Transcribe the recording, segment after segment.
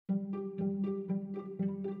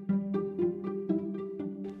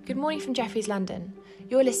Good morning from Jefferies London.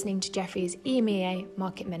 You're listening to Jefferies EMEA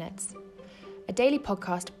Market Minutes, a daily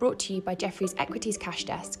podcast brought to you by Jefferies Equities Cash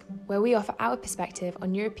Desk, where we offer our perspective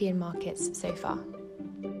on European markets so far.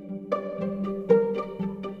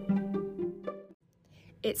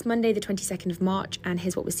 It's Monday the 22nd of March, and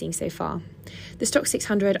here's what we're seeing so far. The Stoxx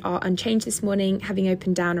 600 are unchanged this morning, having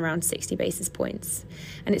opened down around 60 basis points.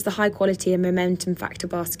 And it's the high quality and momentum factor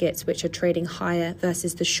baskets which are trading higher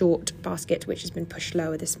versus the short basket, which has been pushed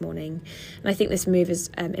lower this morning. And I think this move is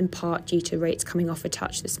in part due to rates coming off a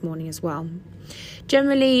touch this morning as well.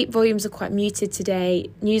 Generally, volumes are quite muted today.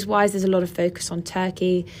 News-wise, there's a lot of focus on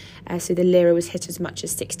Turkey. So the lira was hit as much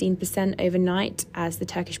as 16% overnight as the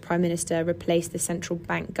Turkish Prime Minister replaced the central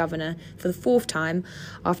bank governor for the fourth time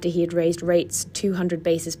after he had raised rates 200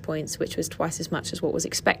 basis points, which was twice as much as what was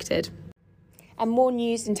expected. And more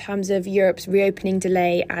news in terms of Europe's reopening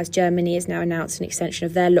delay, as Germany has now announced an extension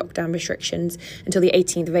of their lockdown restrictions until the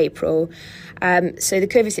 18th of April. So the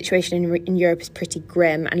COVID situation in Europe is pretty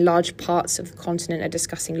grim, and large parts of the continent are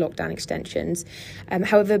discussing lockdown extensions.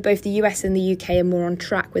 However, both the US and the UK are more on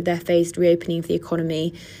track with their phased reopening of the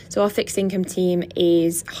economy. So our fixed income team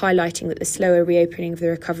is highlighting that the slower reopening of the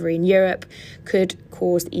recovery in Europe could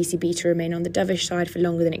cause the ECB to remain on the dovish side for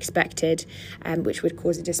longer than expected, which would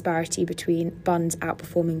cause a disparity between bonds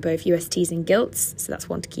outperforming both USTs and gilts, so that's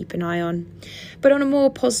one to keep an eye on. But on a more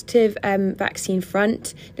positive vaccine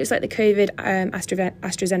front, it looks like the COVID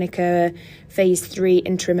AstraZeneca phase 3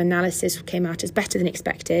 interim analysis came out as better than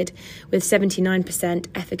expected, with 79%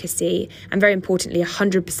 efficacy and, very importantly,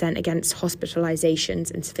 100% against hospitalizations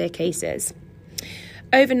and severe cases.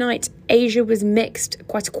 Overnight, Asia was mixed,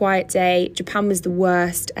 quite a quiet day. Japan was the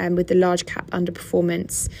worst, with the large cap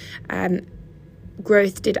underperformance.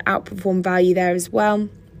 Growth did outperform value there as well.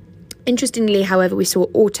 Interestingly, however, we saw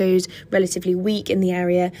autos relatively weak in the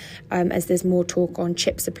area as there's more talk on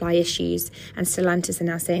chip supply issues, and Stellantis are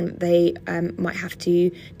now saying that they might have to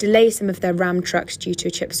delay some of their Ram trucks due to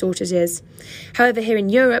chip shortages. However, here in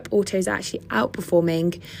Europe, autos are actually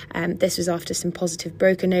outperforming. This was after some positive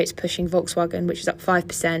broker notes pushing Volkswagen, which is up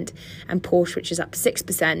 5%, and Porsche, which is up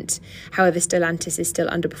 6%. However, Stellantis is still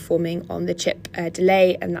underperforming on the chip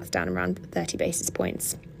delay, and that's down around 30 basis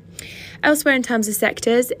points. Elsewhere in terms of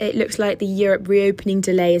sectors, it looks like the Europe reopening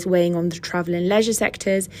delay is weighing on the travel and leisure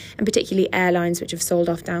sectors, and particularly airlines, which have sold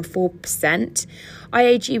off down 4%.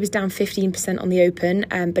 IAG was down 15% on the open,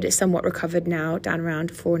 but it's somewhat recovered now, down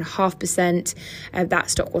around 4.5%.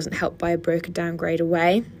 That stock wasn't helped by a broker downgrade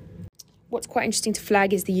away. What's quite interesting to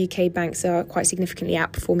flag is the UK banks are quite significantly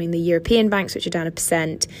outperforming the European banks, which are down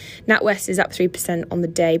 1%. NatWest is up 3% on the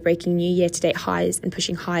day, breaking new year-to-date highs and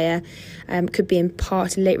pushing higher. Could be in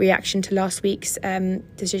part a late reaction to last week's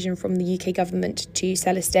decision from the UK government to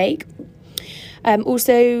sell a stake.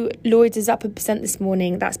 Also, Lloyds is up 1% this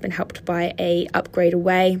morning. That's been helped by a upgrade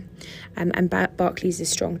away, and Barclays is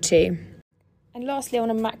strong too. And lastly, on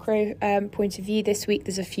a macro point of view, this week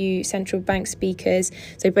there's a few central bank speakers.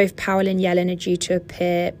 So both Powell and Yellen are due to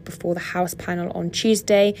appear before the House panel on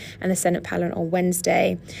Tuesday and the Senate panel on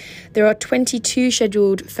Wednesday. There are 22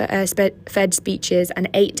 scheduled Fed speeches and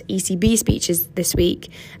 8 ECB speeches this week,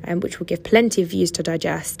 which will give plenty of views to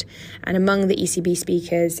digest. And among the ECB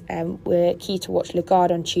speakers, we're key to watch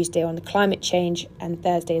Lagarde on Tuesday on the climate change, and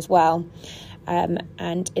Thursday as well.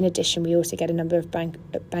 And in addition, we also get a number of Bank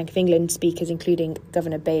of England speakers, including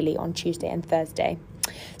Governor Bailey, on Tuesday and Thursday.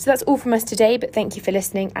 So that's all from us today, but thank you for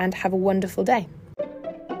listening and have a wonderful day.